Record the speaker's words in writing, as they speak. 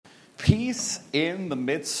Peace in the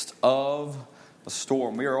midst of a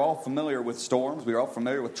storm. We are all familiar with storms. We are all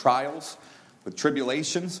familiar with trials, with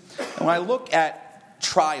tribulations. And when I look at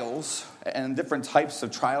trials and different types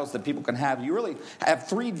of trials that people can have, you really have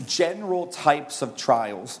three general types of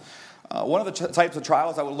trials. One of the types of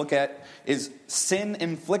trials I would look at is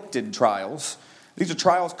sin-inflicted trials. These are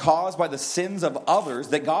trials caused by the sins of others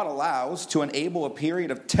that God allows to enable a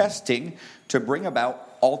period of testing to bring about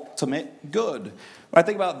ultimate good. When I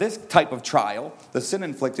think about this type of trial, the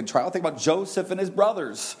sin-inflicted trial, I think about Joseph and his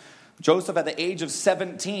brothers. Joseph, at the age of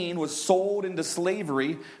 17, was sold into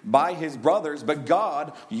slavery by his brothers, but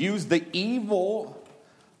God used the evil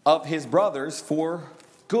of his brothers for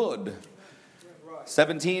good.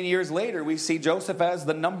 17 years later, we see Joseph as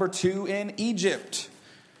the number 2 in Egypt.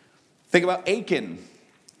 Think about Achan.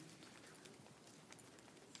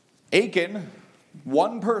 Achan,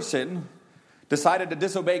 one person, decided to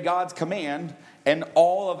disobey God's command, and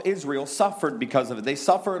all of Israel suffered because of it. They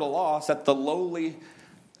suffered a loss at the lowly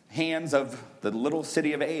hands of the little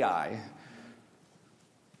city of Ai.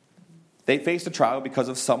 They faced a trial because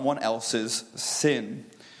of someone else's sin.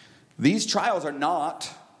 These trials are not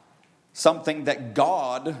something that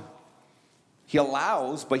God, He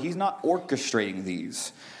allows, but He's not orchestrating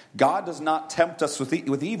these. God does not tempt us with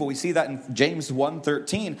evil. We see that in James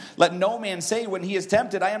 1:13. Let no man say when he is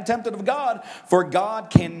tempted, I am tempted of God. For God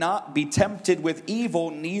cannot be tempted with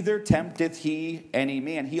evil, neither tempteth he any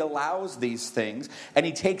man. He allows these things, and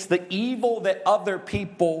He takes the evil that other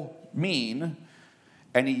people mean,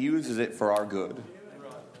 and He uses it for our good.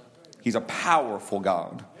 He's a powerful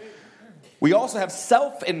God. We also have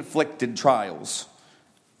self-inflicted trials.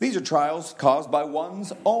 These are trials caused by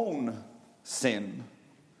one's own sin.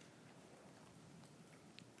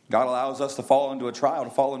 God allows us to fall into a trial, to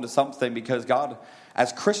fall into something, because God,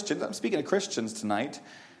 as Christians, I'm speaking to Christians tonight,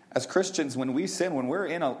 as Christians, when we sin, when we're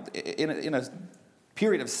in a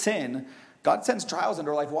period of sin, God sends trials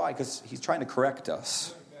into our life. Why? Because He's trying to correct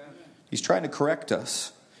us. He's trying to correct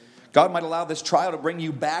us. God might allow this trial to bring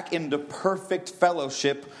you back into perfect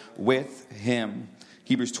fellowship with Him.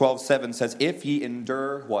 Hebrews 12:7 says, if ye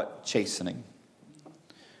endure what? Chastening.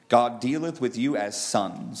 God dealeth with you as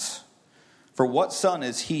sons. For what son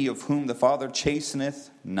is he of whom the Father chasteneth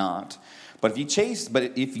not? But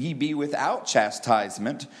if ye be without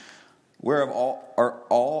chastisement, whereof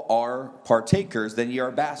all are partakers, then ye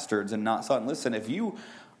are bastards and not sons. Listen, if you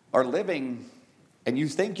are living and you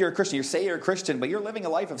think you're a Christian, you say you're a Christian, but you're living a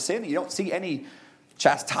life of sin, you don't see any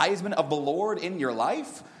chastisement of the Lord in your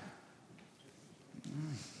life,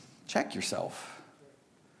 check yourself.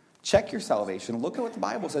 Check your salvation. Look at what the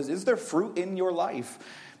Bible says. Is there fruit in your life?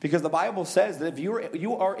 Because the Bible says that if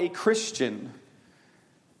you are a Christian,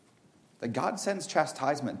 that God sends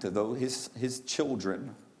chastisement to his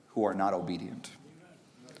children who are not obedient.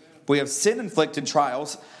 We have sin-inflicted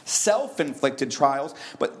trials, self-inflicted trials,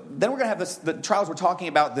 but then we're going to have the trials we're talking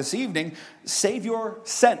about this evening,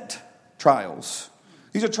 Savior-sent trials.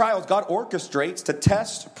 These are trials God orchestrates to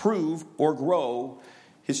test, prove, or grow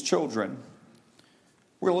His children.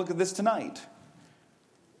 We're going to look at this tonight.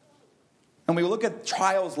 And we look at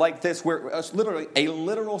trials like this where literally a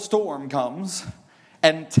literal storm comes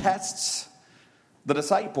and tests the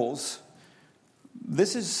disciples.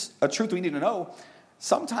 This is a truth we need to know.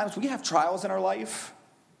 Sometimes we have trials in our life,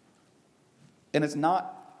 and it's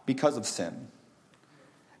not because of sin.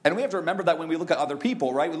 And we have to remember that when we look at other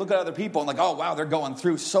people, right? We look at other people and like, oh, wow, they're going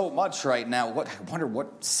through so much right now. I wonder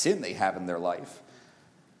what sin they have in their life.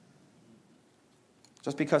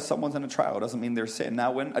 Just because someone's in a trial doesn't mean they're sin.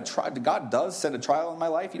 Now, when God does send a trial in my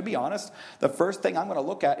life, to be honest, the first thing I'm going to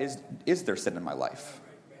look at is there sin in my life?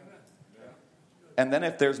 And then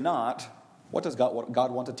if there's not, what does God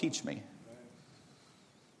want to teach me?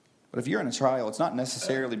 But if you're in a trial, it's not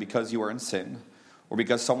necessarily because you are in sin or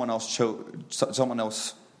because someone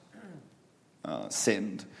else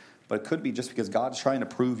sinned, but it could be just because God's trying to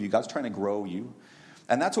prove you, God's trying to grow you.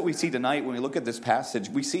 And that's what we see tonight when we look at this passage.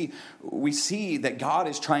 We see that God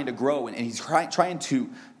is trying to grow, and He's trying to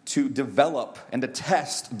develop and to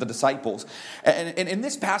test the disciples. And in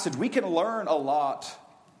this passage, we can learn a lot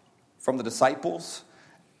from the disciples,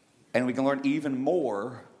 and we can learn even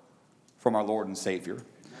more from our Lord and Savior.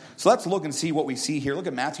 So let's look and see what we see here. Look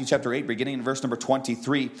at Matthew chapter 8, beginning in verse number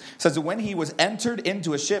 23. It says that when He was entered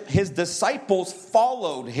into a ship, His disciples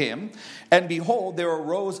followed Him. And behold, there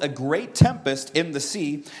arose a great tempest in the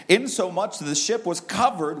sea, insomuch that the ship was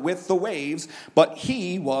covered with the waves, but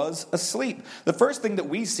He was asleep. The first thing that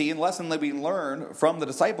we see, and lesson that we learn from the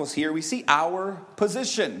disciples here, we see our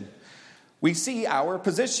position. We see our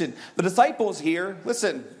position. The disciples here,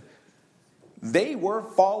 listen, they were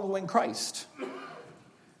following Christ.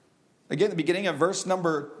 Again, the beginning of verse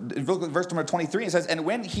number 23, it says, and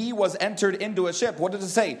when he was entered into a ship, what does it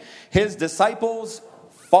say? His disciples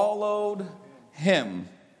followed him.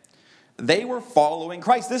 They were following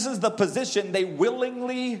Christ. This is the position they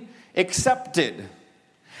willingly accepted.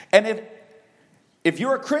 And if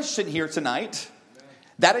you're a Christian here tonight,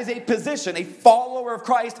 that is a position, a follower of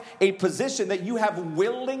Christ, a position that you have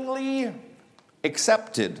willingly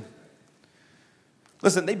accepted.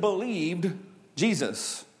 Listen, they believed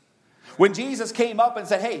Jesus. When Jesus came up and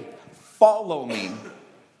said, hey, follow me.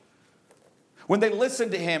 When they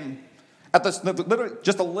listened to him literally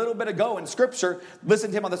just a little bit ago in Scripture,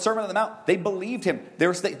 listened to him on the Sermon on the Mount, they believed him.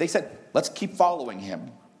 They said, let's keep following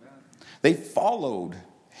him. They followed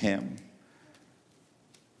him.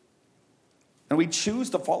 And we choose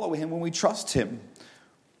to follow him when we trust him.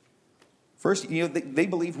 First, they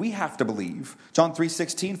believe, we have to believe. John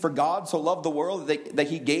 3:16, for God so loved the world that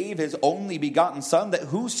he gave his only begotten Son, that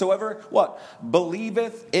whosoever, what?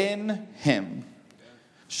 Believeth in him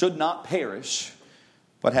should not perish,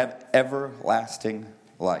 but have everlasting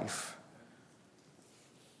life.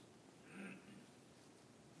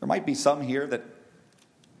 There might be some here that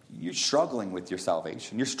you're struggling with your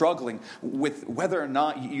salvation. You're struggling with whether or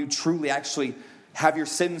not you truly actually have your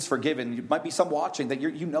sins forgiven. You might be some watching that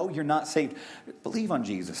you're not saved. Believe on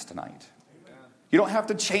Jesus tonight. Amen. You don't have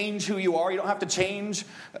to change who you are. You don't have to change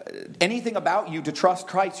anything about you to trust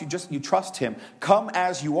Christ. You trust him. Come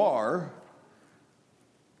as you are.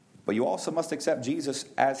 But you also must accept Jesus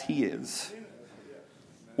as he is.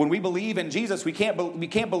 When we believe in Jesus, we can't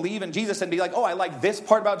believe in Jesus and be like, oh, I like this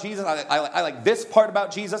part about Jesus. I like this part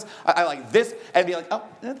about Jesus. I like this. And be like, oh,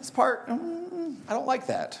 this part, I don't like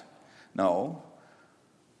that. No.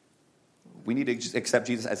 We need to accept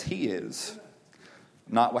Jesus as he is,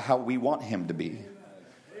 not how we want him to be.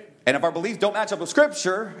 And if our beliefs don't match up with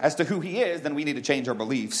Scripture as to who he is, then we need to change our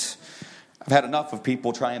beliefs. I've had enough of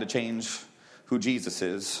people trying to change who Jesus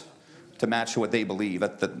is to match what they believe.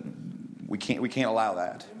 We can't allow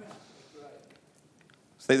that.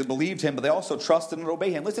 So they believed him, but they also trusted and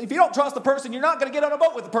obeyed him. Listen, if you don't trust the person, you're not going to get on a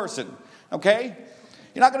boat with the person. Okay?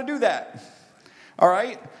 You're not going to do that. All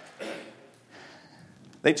right?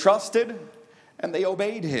 They trusted and they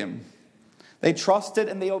obeyed him. They trusted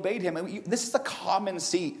and they obeyed him. And this is a common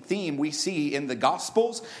theme we see in the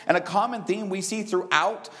Gospels and a common theme we see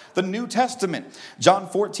throughout the New Testament. John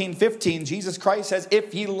 14:15, Jesus Christ says,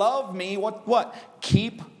 if ye love me, what?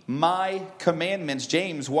 Keep my commandments.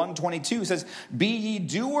 James 1:22 says, be ye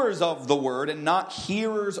doers of the word and not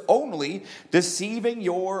hearers only, deceiving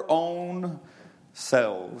your own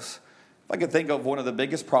selves. I could think of one of the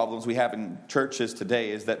biggest problems we have in churches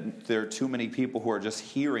today is that there are too many people who are just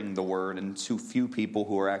hearing the word and too few people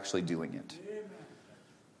who are actually doing it. Amen.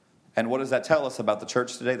 And what does that tell us about the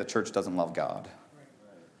church today? The church doesn't love God.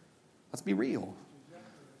 Let's be real.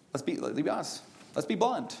 Let's be honest. Let's be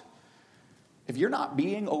blunt. If you're not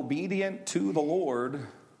being obedient to the Lord,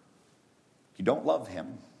 you don't love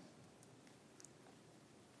him.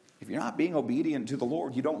 If you're not being obedient to the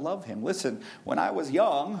Lord, you don't love him. Listen, when I was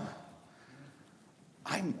young,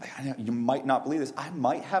 you might not believe this, I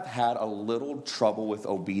might have had a little trouble with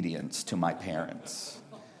obedience to my parents.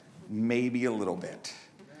 Maybe a little bit.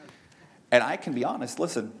 And I can be honest,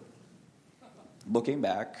 listen, looking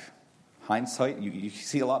back, hindsight, you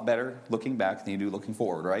see a lot better looking back than you do looking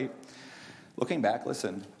forward, right? Looking back,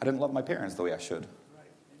 listen, I didn't love my parents the way I should.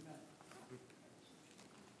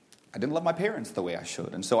 I didn't love my parents the way I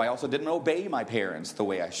should. And so I also didn't obey my parents the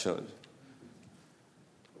way I should.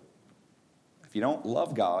 If you don't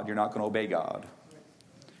love God, you're not going to obey God.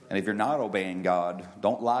 And if you're not obeying God,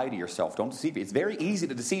 don't lie to yourself. Don't deceive you. It's very easy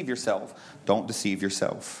to deceive yourself. Don't deceive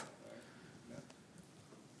yourself.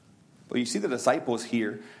 But you see the disciples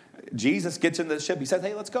here. Jesus gets into the ship. He says,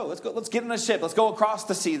 hey, let's go. Let's get in the ship. Let's go across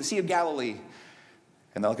the Sea of Galilee.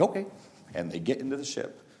 And they're like, okay. And they get into the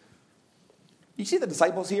ship. You see the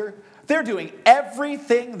disciples here? They're doing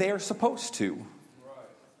everything they're supposed to.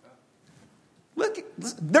 Look,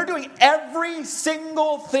 they're doing every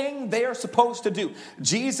single thing they're supposed to do.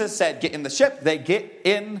 Jesus said, get in the ship. They get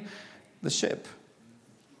in the ship.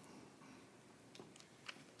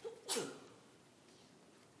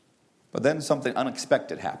 But then something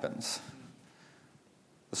unexpected happens.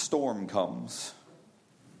 The storm comes.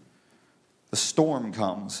 The storm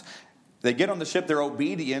comes. They get on the ship. They're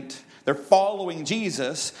obedient. They're following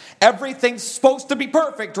Jesus. Everything's supposed to be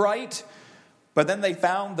perfect, right? But then they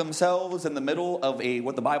found themselves in the middle of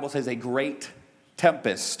what the Bible says, a great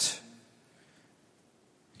tempest.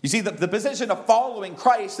 You see, the position of following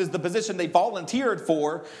Christ is the position they volunteered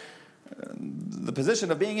for. The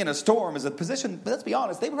position of being in a storm is a position, let's be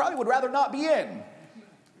honest, they probably would rather not be in.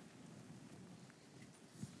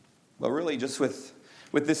 But really, just with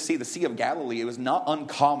this sea, the Sea of Galilee, it was not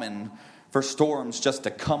uncommon for storms just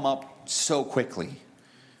to come up so quickly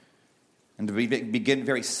and to begin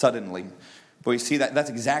very suddenly. But we see that's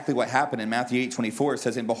exactly what happened in Matthew 8:24. It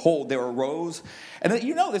says, and behold, there arose, and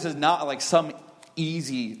this is not like some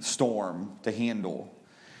easy storm to handle.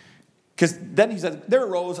 Because then he says, there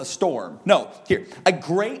arose a storm. No, here, a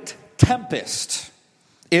great tempest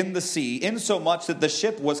in the sea, insomuch that the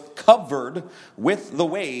ship was covered with the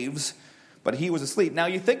waves, but he was asleep. Now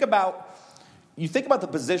you think about the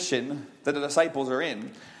position that the disciples are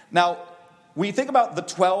in. Now, when you think about the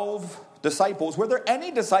 12 disciples, were there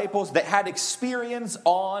any disciples that had experience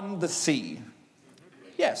on the sea?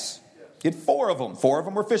 Yes. You had 4 of them. 4 of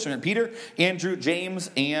them were fishermen. Peter, Andrew, James,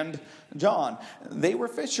 and John. They were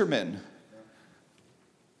fishermen.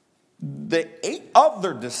 The 8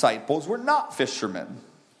 other disciples were not fishermen.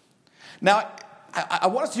 Now, I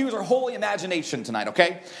want us to use our holy imagination tonight,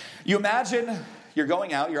 okay? You imagine you're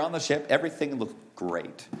going out, you're on the ship, everything looks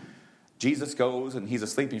great. Jesus goes and he's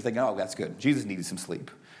asleep, and you're thinking, oh, that's good. Jesus needed some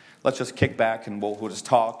sleep. Let's just kick back and we'll just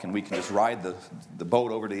talk, and we can just ride the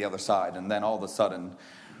boat over to the other side. And then all of a sudden,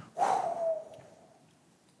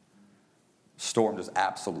 storm just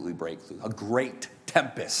absolutely breaks through. A great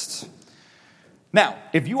tempest. Now,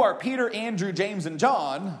 if you are Peter, Andrew, James, and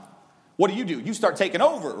John, what do? You start taking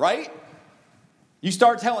over, right? You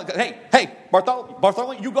start telling, hey,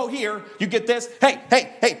 Bartholomew, you go here, you get this.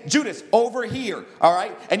 Hey, Judas, over here, all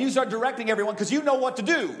right? And you start directing everyone because you know what to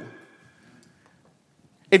do.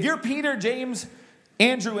 If you're Peter, James,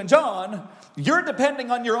 Andrew, and John, you're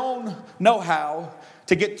depending on your own know-how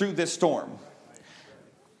to get through this storm.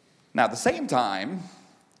 Now, at the same time,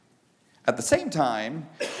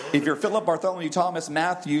 if you're Philip, Bartholomew, Thomas,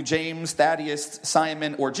 Matthew, James, Thaddeus,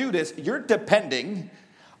 Simon, or Judas, you're depending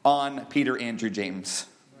on Peter, Andrew, James,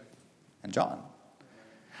 and John.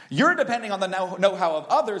 You're depending on the know-how of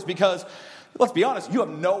others because, let's be honest, you have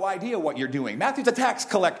no idea what you're doing. Matthew's a tax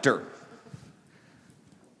collector.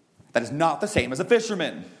 That is not the same as a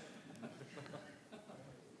fisherman.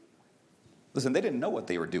 Listen, they didn't know what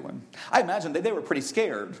they were doing. I imagine they were pretty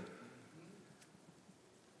scared.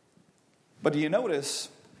 But do you notice,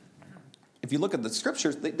 if you look at the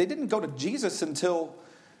scriptures, they didn't go to Jesus until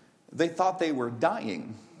they thought they were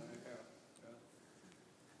dying.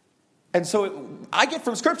 And so I get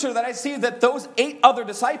from scripture that I see that those 8 other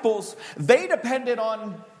disciples, they depended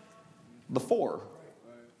on the 4.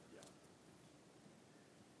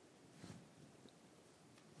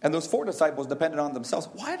 And those 4 disciples depended on themselves.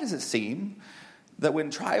 Why does it seem that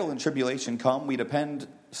when trial and tribulation come, we depend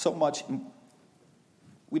so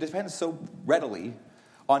readily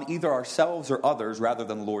on either ourselves or others rather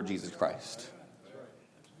than the Lord Jesus Christ?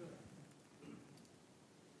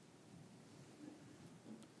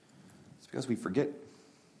 It's because we forget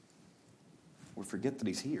that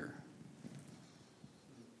he's here.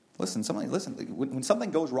 Listen, when something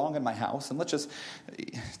goes wrong in my house, and let's just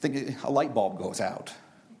think a light bulb goes out.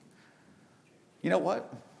 You know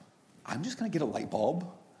what? I'm just going to get a light bulb,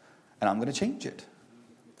 and I'm going to change it.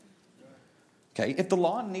 Okay, if the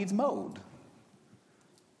lawn needs mowed,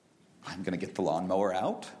 I'm going to get the lawnmower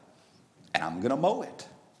out, and I'm going to mow it.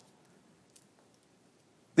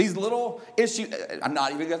 These little issues, I'm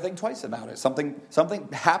not even going to think twice about it. Something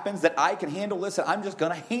happens that I can handle this, and I'm just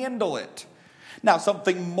going to handle it. Now,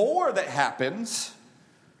 something more that happens,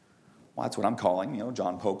 well, that's what I'm calling,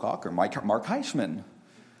 John Pocock or Mark Heichman.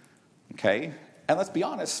 Okay? And let's be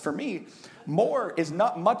honest, for me, more is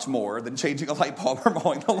not much more than changing a light bulb or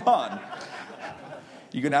mowing the lawn.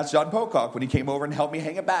 You can ask John Pocock when he came over and helped me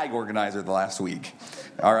hang a bag organizer the last week.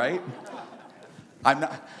 All right? I'm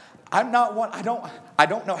not one. I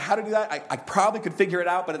don't know how to do that. I probably could figure it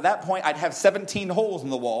out, but at that point, I'd have 17 holes in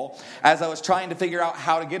the wall as I was trying to figure out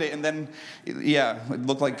how to get it. And then, it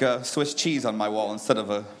looked like Swiss cheese on my wall instead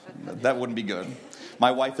of that wouldn't be good.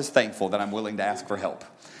 My wife is thankful that I'm willing to ask for help.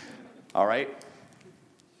 All right?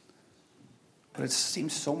 But it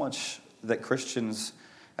seems so much that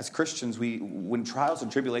as Christians, when trials and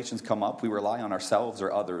tribulations come up, we rely on ourselves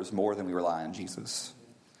or others more than we rely on Jesus.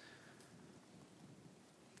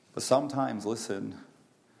 But sometimes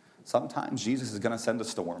Jesus is going to send a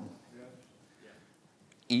storm.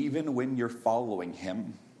 Even when you're following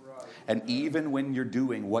him, and even when you're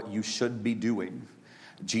doing what you should be doing,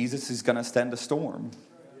 Jesus is going to send a storm.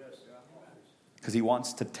 Because he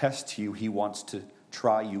wants to test you, he wants to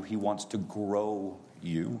try you, he wants to grow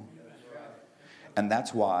you. And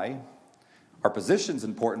that's why our position is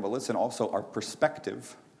important, but listen, also our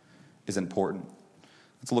perspective is important.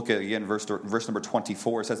 Let's look at again verse number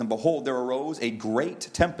 24. It says, and behold, there arose a great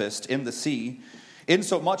tempest in the sea,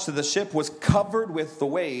 insomuch that the ship was covered with the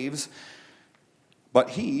waves,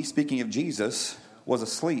 but he," speaking of Jesus, "was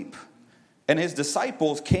asleep. And his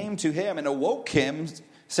disciples came to him and awoke him,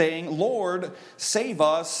 saying, 'Lord, save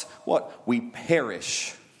us,' what? 'We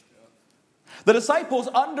perish.'" The disciples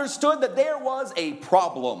understood that there was a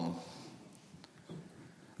problem.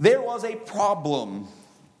 There was a problem.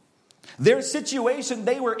 Their situation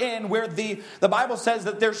they were in, where the Bible says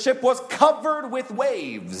that their ship was covered with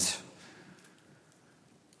waves.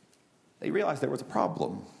 They realized there was a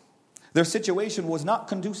problem. Their situation was not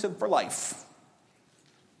conducive for life.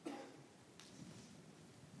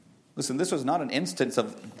 Listen, this was not an instance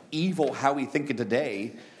of evil how we think it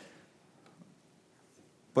today.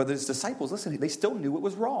 But his disciples, listen, they still knew it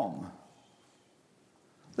was wrong.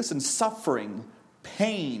 Listen, suffering,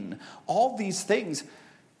 pain, all these things,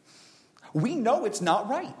 we know it's not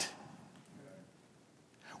right.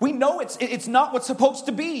 We know it's not what's supposed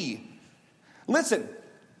to be. Listen,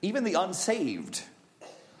 even the unsaved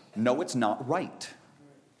know it's not right.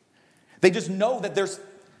 They just know that there's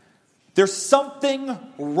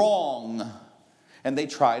something wrong, and they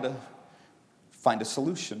try to find a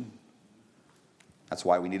solution. That's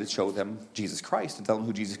why we need to show them Jesus Christ and tell them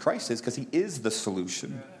who Jesus Christ is, because he is the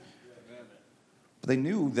solution. But they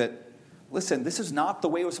knew that, listen, this is not the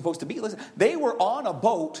way it was supposed to be. Listen, they were on a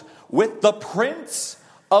boat with the Prince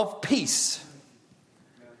of Peace.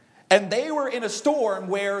 And they were in a storm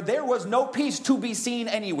where there was no peace to be seen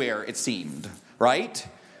anywhere, it seemed, right?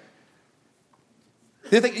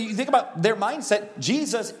 You think about their mindset.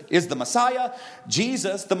 Jesus is the Messiah.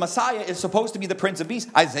 Jesus, the Messiah, is supposed to be the Prince of Peace.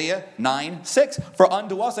 Isaiah 9:6. "For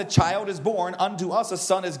unto us a child is born, unto us a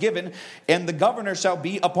son is given, and the government shall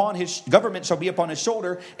be upon his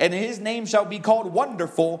shoulder, and his name shall be called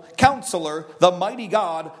Wonderful, Counselor, the Mighty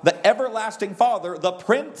God, the Everlasting Father, the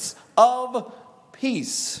Prince of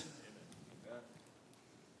Peace."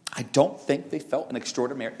 I don't think they felt an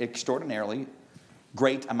extraordinarily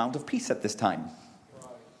great amount of peace at this time.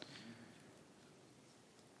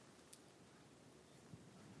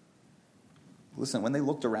 Listen, when they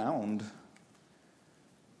looked around,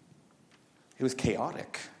 it was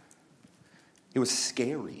chaotic. It was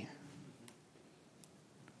scary.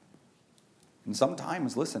 And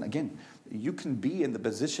sometimes, listen, again, you can be in the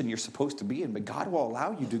position you're supposed to be in, but God will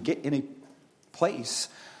allow you to get in a place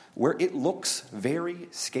where it looks very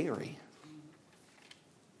scary.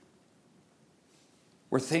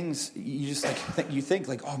 Where things, you just you think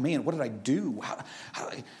like, oh man, what did I do?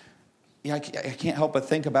 I can't help but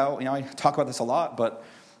think about, I talk about this a lot, but,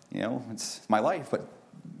 it's my life. But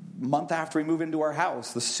a month after we move into our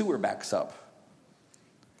house, the sewer backs up.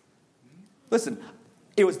 Listen,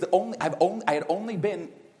 it was I had only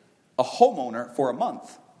been a homeowner for a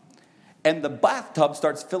month. And the bathtub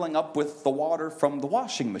starts filling up with the water from the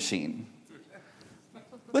washing machine.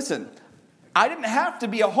 Listen, I didn't have to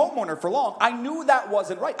be a homeowner for long. I knew that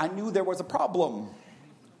wasn't right. I knew there was a problem.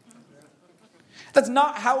 That's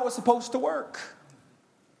not how it was supposed to work.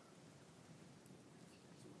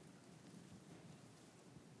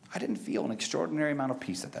 I didn't feel an extraordinary amount of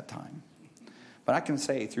peace at that time. But I can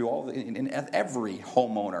say every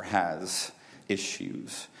homeowner has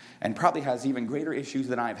issues. And probably has even greater issues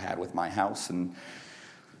than I've had with my house. And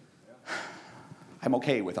I'm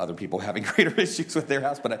okay with other people having greater issues with their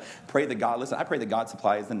house. But I pray that God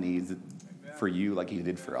supplies the needs for you like he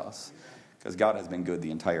did for us. Because God has been good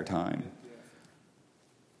the entire time.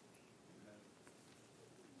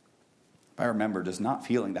 I remember just not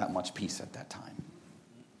feeling that much peace at that time.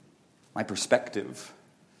 My perspective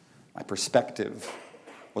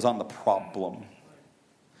was on the problem.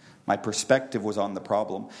 My perspective was on the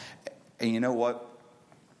problem. And you know what?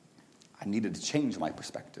 I needed to change my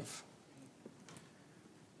perspective.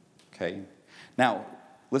 Okay? Now,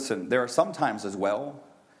 listen, there are some times as well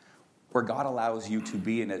where God allows you to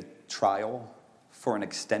be in a trial for an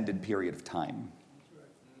extended period of time.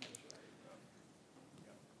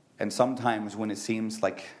 And sometimes when it seems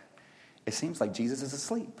like Jesus is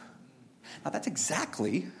asleep. Now that's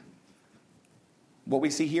exactly what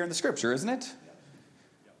we see here in the scripture, isn't it? It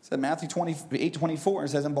said Matthew 28:24, it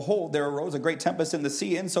says, "And behold, there arose a great tempest in the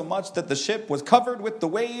sea, insomuch that the ship was covered with the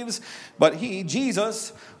waves, but he,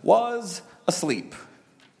 Jesus, was asleep."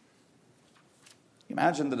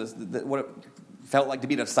 Imagine what it felt like to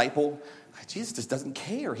be a disciple. Jesus just doesn't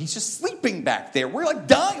care. He's just sleeping back there. We're like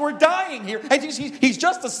dying. We're dying here. He's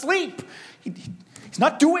just asleep. He's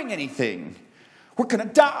not doing anything. We're going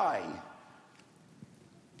to die.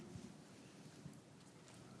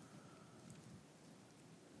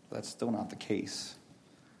 That's still not the case.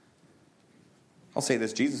 I'll say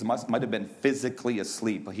this. Jesus might have been physically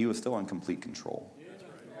asleep, but he was still in complete control.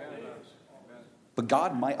 But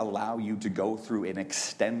God might allow you to go through an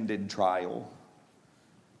extended trial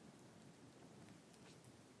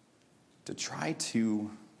to try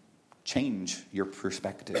to change your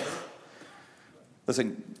perspective.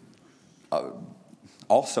 Listen,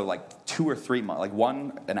 also like 2 or 3 months, like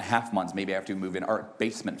 1.5 months maybe after we moved in, our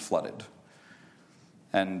basement flooded.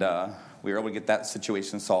 And we were able to get that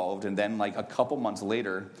situation solved. And then like a couple months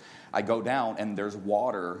later, I go down and there's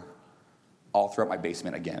water all throughout my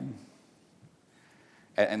basement again.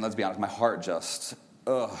 And let's be honest, my heart it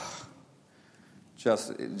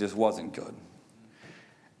just wasn't good.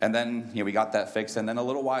 And then, we got that fixed. And then a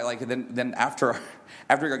little while, then after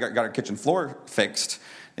we got our kitchen floor fixed,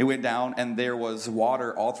 they went down and there was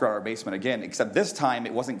water all throughout our basement again. Except this time,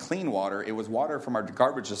 it wasn't clean water. It was water from our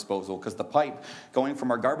garbage disposal because the pipe going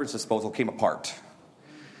from our garbage disposal came apart.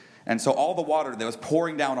 And so all the water that was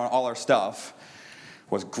pouring down on all our stuff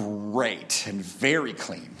was great and very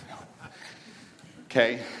clean.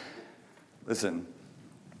 Okay? Listen.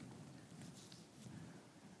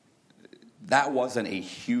 That wasn't a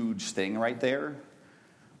huge thing right there,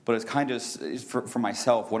 but it's kind of, for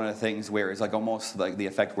myself, one of the things where it's like almost like the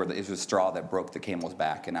effect where it was a straw that broke the camel's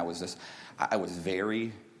back, and I was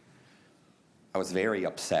very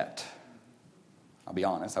upset. I'll be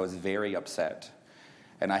honest, I was very upset.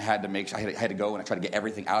 And I had to I had to go and I tried to get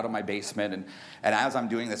everything out of my basement, and as I'm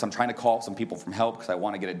doing this, I'm trying to call some people from help because I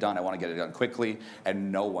want to get it done. I want to get it done quickly,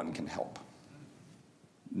 and no one can help.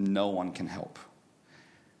 No one can help.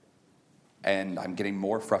 And I'm getting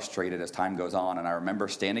more frustrated as time goes on. And I remember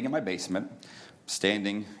standing in my basement,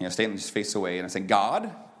 standing just face away, and I said, God,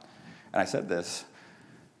 and I said this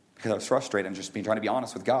because I was frustrated and just trying to be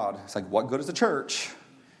honest with God. It's like, what good is the church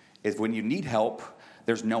if when you need help,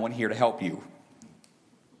 there's no one here to help you?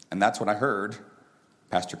 And that's when I heard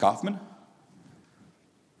Pastor Kaufman,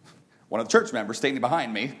 one of the church members standing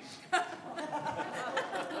behind me,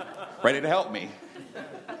 ready to help me.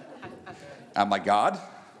 I'm like, God,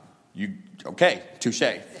 okay, touche.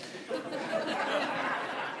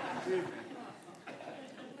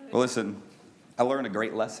 Well, listen, I learned a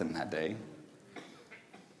great lesson that day.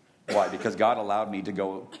 Why? Because God allowed me to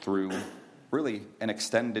go through really an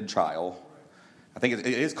extended trial. I think it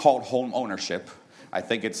is called home ownership. I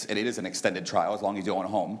think it is an extended trial as long as you own a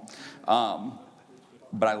home.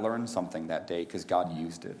 But I learned something that day because God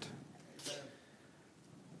used it.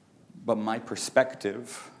 But my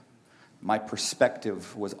perspective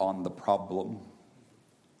was on the problem.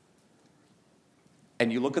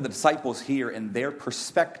 And you look at the disciples here, and their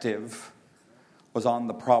perspective was on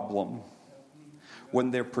the problem,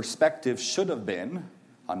 when their perspective should have been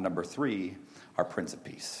on number 3, our Prince of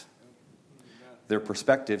Peace. Their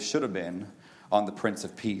perspective should have been on the Prince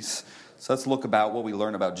of Peace. So let's look about what we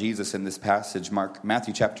learn about Jesus in this passage.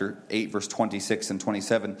 Matthew chapter 8, verse 26 and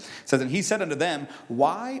 27. It says, and he said unto them,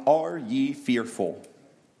 why are ye fearful,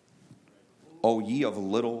 O ye of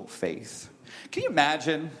little faith? Can you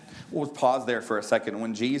imagine? We'll pause there for a second.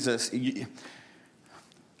 When Jesus,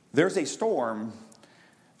 there's a storm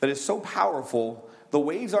that is so powerful, the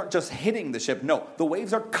waves aren't just hitting the ship. No, the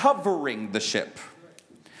waves are covering the ship.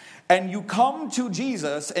 And you come to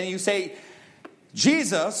Jesus and you say,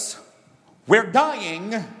 Jesus, we're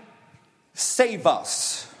dying, save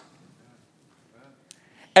us.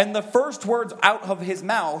 And the first words out of his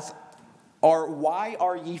mouth are, why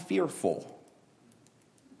are ye fearful?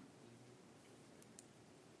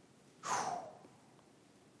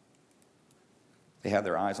 They had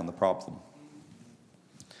their eyes on the problem.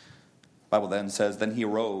 The Bible then says, then he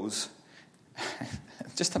arose,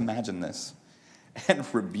 just imagine this, and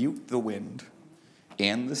rebuked the wind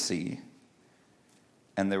and the sea,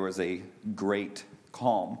 and there was a great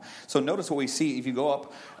calm. So notice what we see. If you go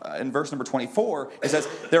up in verse number 24, it says,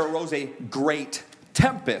 there arose a great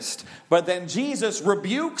tempest. But then Jesus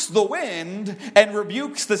rebukes the wind and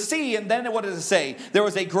rebukes the sea, and then what does it say? There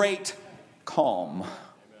was a great calm.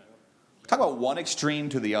 Talk about one extreme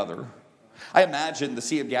to the other. I imagine the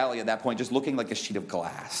Sea of Galilee at that point just looking like a sheet of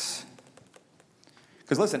glass.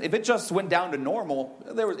 Because listen, if it just went down to normal,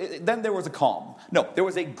 then there was a calm. No, there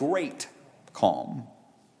was a great calm.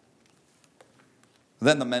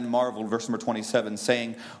 Then the men marveled, verse number 27,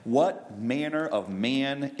 saying, what manner of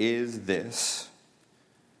man is this,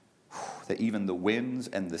 that even the winds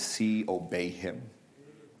and the sea obey him?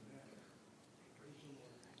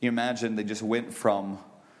 You imagine they just went from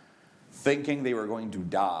thinking they were going to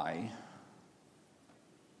die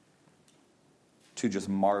to just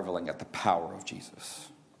marveling at the power of Jesus.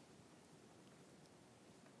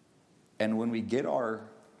 And when we get our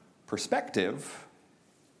perspective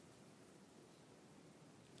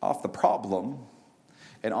off the problem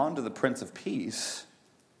and onto the Prince of Peace,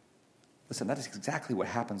 Listen, that is exactly what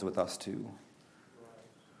happens with us too.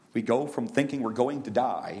 We go from thinking we're going to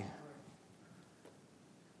die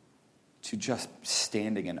to just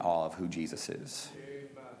standing in awe of who Jesus is.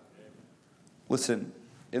 Listen,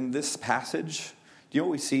 in this passage, do you know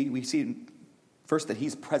what we see? We see first that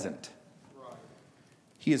he's present.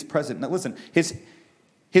 He is present. Now listen, his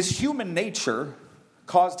human nature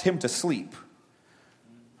caused him to sleep.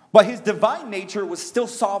 But his divine nature was still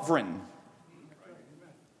sovereign.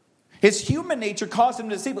 His human nature caused him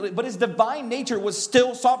to sleep, but his divine nature was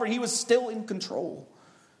still sovereign. He was still in control.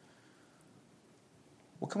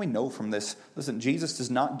 What can we know from this? Listen, Jesus does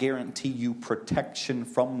not guarantee you protection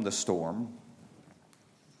from the storm,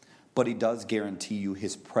 but he does guarantee you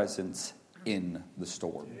his presence in the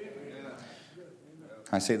storm.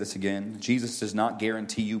 I say this again. Jesus does not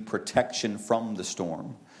guarantee you protection from the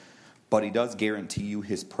storm, but he does guarantee you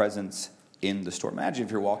his presence in the storm. Imagine if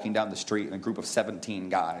you're walking down the street and a group of 17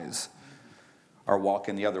 guys are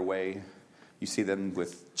walking the other way. You see them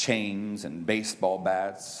with chains and baseball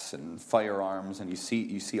bats and firearms, and you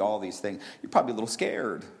see all these things. You're probably a little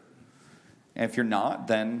scared. And if you're not,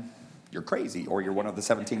 then you're crazy, or you're one of the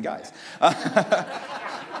 17 guys. But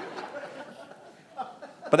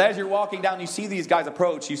as you're walking down, you see these guys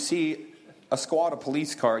approach. You see a squad of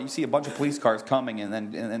police cars. You see a bunch of police cars coming and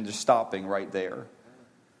then just stopping right there.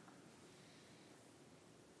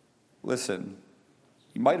 Listen,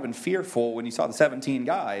 you might have been fearful when you saw the 17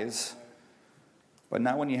 guys, but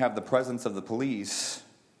now when you have the presence of the police,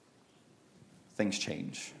 things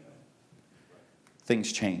change.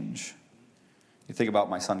 Things change. You think about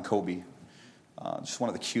my son Kobe, just one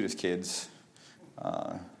of the cutest kids.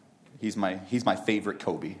 He's my favorite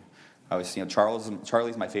Kobe. I was,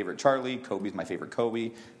 Charlie's my favorite Charlie. Kobe's my favorite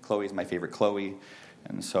Kobe. Chloe's my favorite Chloe,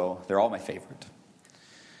 and so they're all my favorite.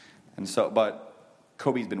 And so, but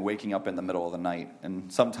Kobe's been waking up in the middle of the night,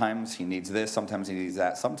 and sometimes he needs this, sometimes he needs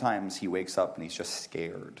that. Sometimes he wakes up and he's just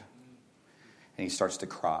scared, and he starts to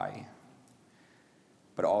cry.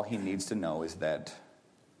 But all he needs to know is that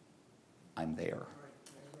I'm there.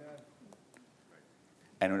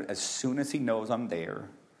 And as soon as he knows I'm there,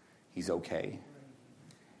 he's okay.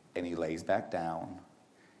 And he lays back down,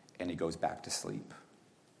 and he goes back to sleep.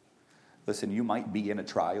 Listen, you might be in a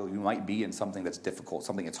trial. You might be in something that's difficult,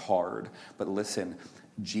 something that's hard. But listen,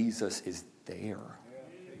 Jesus is there.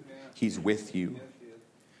 He's with you.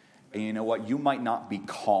 And you know what? You might not be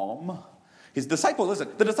calm. His disciples, listen,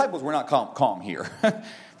 the disciples were not calm here.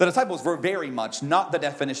 The disciples were very much not the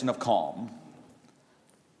definition of calm.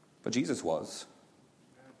 But Jesus was.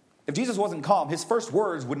 If Jesus wasn't calm, his first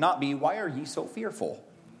words would not be, "Why are ye so fearful?"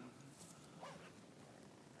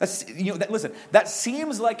 Listen, that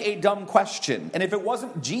seems like a dumb question. And if it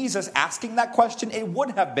wasn't Jesus asking that question, it would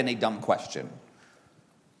have been a dumb question.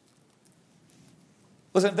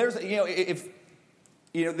 Listen, there's a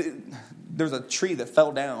tree that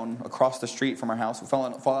fell down across the street from our house. It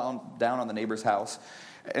fell down on the neighbor's house.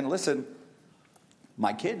 And listen,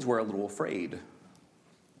 my kids were a little afraid.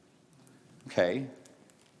 Okay?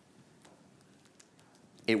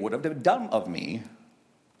 It would have been dumb of me,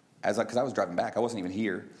 because I was driving back. I wasn't even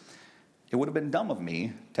here. It would have been dumb of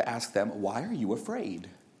me to ask them, "Why are you afraid?"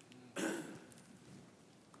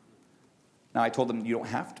 Now, I told them, you don't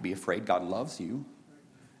have to be afraid. God loves you,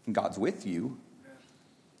 and God's with you.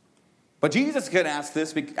 But Jesus can ask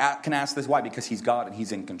this. Why? Because he's God and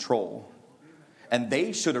he's in control. And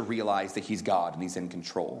they should have realized that he's God and he's in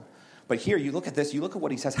control. But here, you look at this. You look at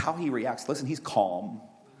what he says, how he reacts. Listen, he's calm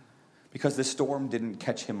because the storm didn't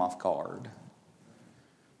catch him off guard.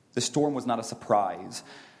 The storm was not a surprise.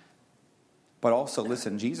 But also,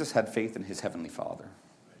 listen, Jesus had faith in his heavenly Father.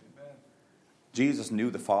 Amen. Jesus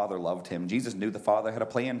knew the Father loved him. Jesus knew the Father had a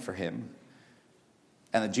plan for him.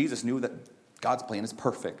 And that Jesus knew that God's plan is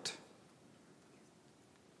perfect.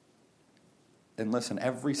 And listen,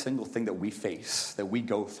 every single thing that we face, that we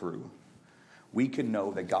go through, we can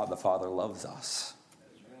know that God the Father loves us.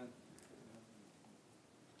 Amen.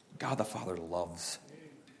 God the Father loves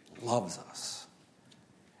us.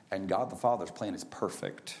 And God the Father's plan is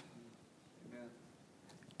perfect. Amen.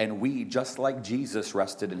 And we, just like Jesus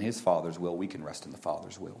rested in his Father's will, we can rest in the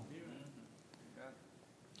Father's will. Amen.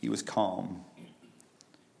 He was calm.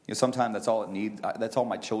 Sometimes that's all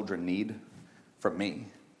my children need from me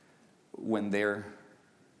when they're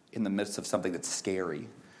in the midst of something that's scary.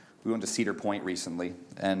 We went to Cedar Point recently,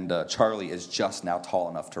 and Charlie is just now tall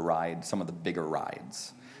enough to ride some of the bigger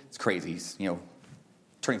rides. It's crazy. He's,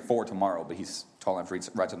 turning 4 tomorrow, but he's tall enough to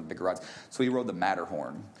ride some of the bigger rides. So he rode the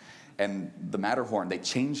Matterhorn. And the Matterhorn, they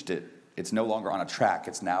changed it. It's no longer on a track.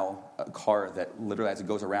 It's now a car that literally, as it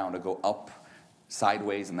goes around, it'll go up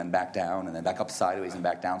sideways and then back down, and then back up sideways and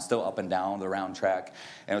back down, still up and down the round track.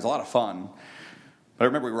 And it was a lot of fun. But I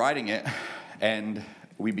remember riding it, and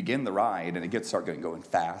we begin the ride, and it starts going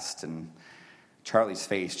fast, and Charlie's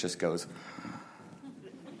face just goes,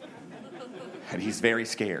 and he's very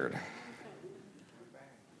scared.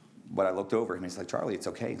 But I looked over, and he's like, Charlie, it's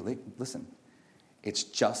okay. Listen, it's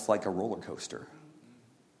just like a roller coaster.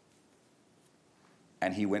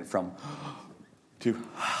 And he went from to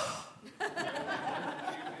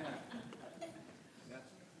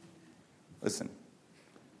listen,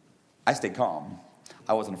 I stayed calm.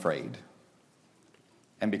 I wasn't afraid.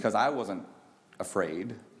 And because I wasn't afraid,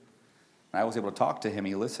 and I was able to talk to him,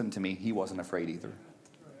 he listened to me, he wasn't afraid either.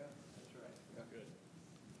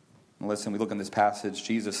 And listen, we look in this passage,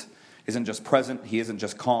 Jesus isn't just present, he isn't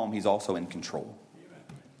just calm, he's also in control.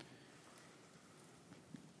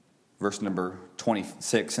 Verse number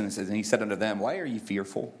 26, and it says, and he said unto them, why are ye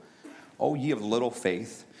fearful, O ye of little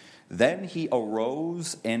faith? Then he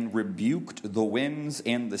arose and rebuked the winds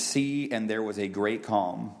and the sea, and there was a great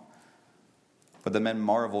calm. But the men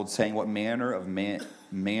marveled, saying, what manner of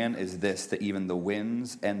man is this, that even the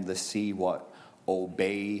winds and the sea, what?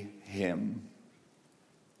 Obey him.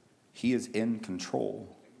 He is in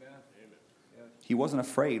control. He wasn't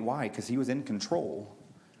afraid. Why? Because he was in control.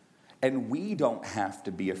 And we don't have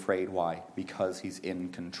to be afraid. Why? Because he's in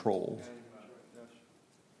control.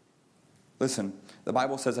 Listen, the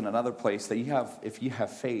Bible says in another place that if you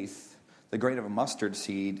have faith, the grain of a mustard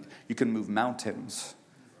seed, you can move mountains.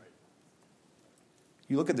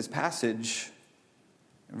 You look at this passage,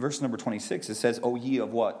 in verse number 26, it says, O ye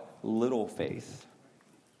of what? Little faith.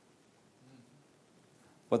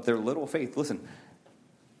 But their little faith, listen,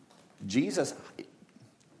 Jesus,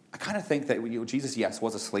 I kind of think that Jesus, yes,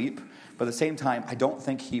 was asleep, but at the same time, I don't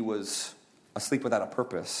think he was asleep without a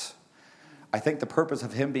purpose. I think the purpose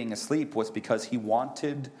of him being asleep was because he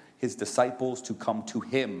wanted his disciples to come to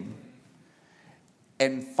him.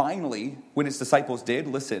 And finally, when his disciples did,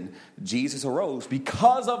 listen, Jesus arose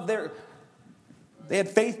because of they had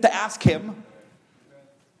faith to ask him.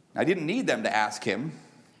 I didn't need them to ask him,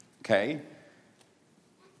 okay?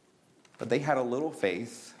 But they had a little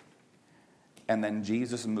faith, and then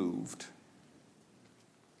Jesus moved,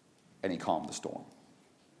 and he calmed the storm.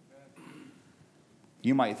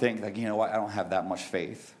 You might think, like, you know what, I don't have that much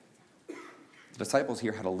faith. The disciples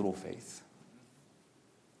here had a little faith.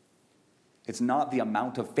 It's not the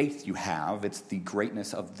amount of faith you have, it's the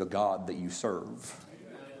greatness of the God that you serve.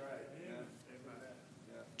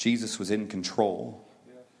 Jesus was in control.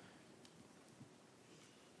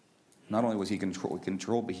 Not only was he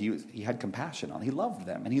control, but he had compassion on them. He loved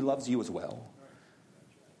them, and he loves you as well.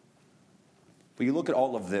 But you look at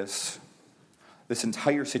all of this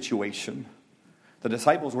entire situation. The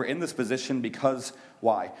disciples were in this position because,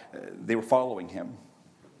 why? They were following him.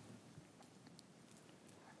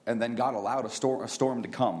 And then God allowed a storm to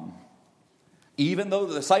come. Even though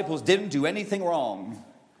the disciples didn't do anything wrong.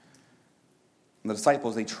 And the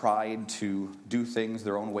disciples, they tried to do things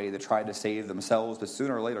their own way. They tried to save themselves. But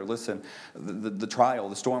sooner or later, listen,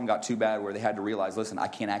 the storm got too bad where they had to realize, listen, I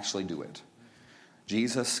can't actually do it.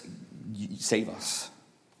 Jesus, save us.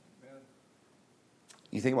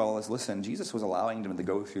 You think about all this, listen, Jesus was allowing them to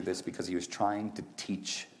go through this because he was trying to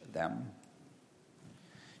teach them.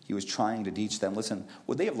 He was trying to teach them. Listen,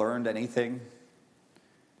 would they have learned anything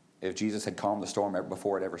if Jesus had calmed the storm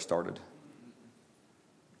before it ever started?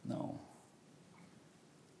 No.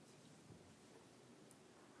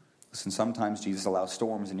 Listen, sometimes Jesus allows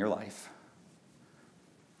storms in your life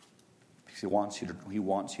because he wants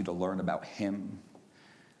you to learn about him,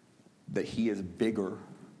 that he is bigger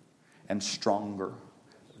and stronger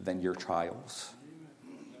than your trials.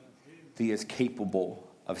 He is capable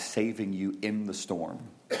of saving you in the storm.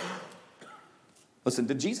 Listen,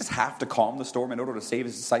 did Jesus have to calm the storm in order to save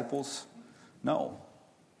his disciples? No.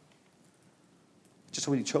 Just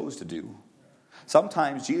what he chose to do.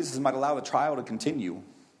 Sometimes Jesus might allow the trial to continue,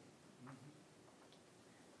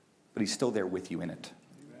 but he's still there with you in it.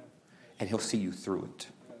 And he'll see you through it.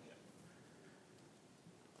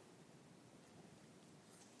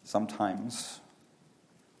 Sometimes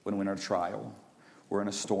when we're in a trial, we're in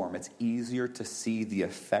a storm, it's easier to see the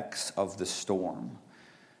effects of the storm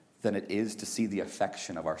than it is to see the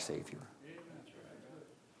affection of our Savior.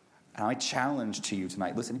 And I challenge to you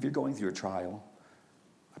tonight, listen, if you're going through a trial,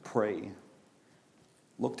 I pray,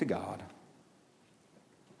 look to God.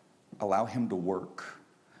 Allow him to work.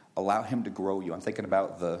 Allow him to grow you. I'm thinking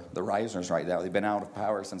about the Reisners right now. They've been out of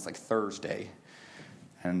power since like Thursday.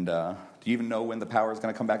 And do you even know when the power is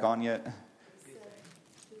going to come back on yet?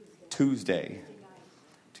 Tuesday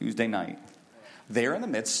night. They're in the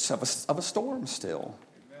midst of a storm still.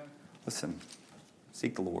 Amen. Listen,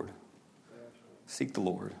 seek the Lord. Seek the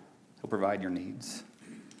Lord. He'll provide your needs.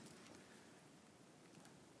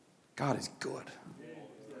 God is good.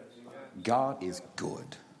 God is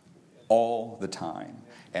good all the time.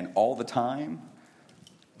 And all the time,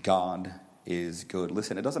 God is good.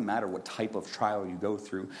 Listen, it doesn't matter what type of trial you go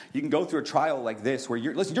through. You can go through a trial like this where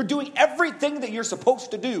you're doing everything that you're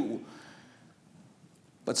supposed to do,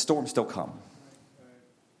 but storms still come.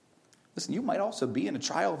 Listen, you might also be in a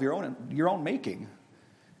trial of your own making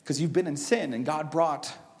because you've been in sin and God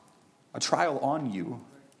brought a trial on you.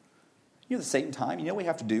 At the same time, you know what we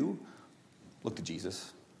have to do? Look to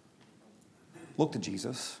Jesus. Look to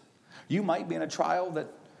Jesus. You might be in a trial that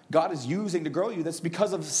God is using to grow you that's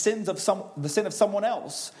because of the sin of someone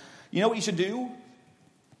else. You know what you should do?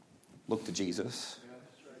 Look to Jesus.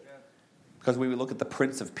 Because when we look at the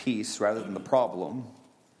Prince of Peace rather than the problem,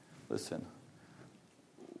 listen,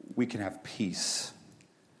 we can have peace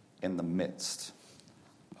in the midst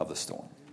of the storm.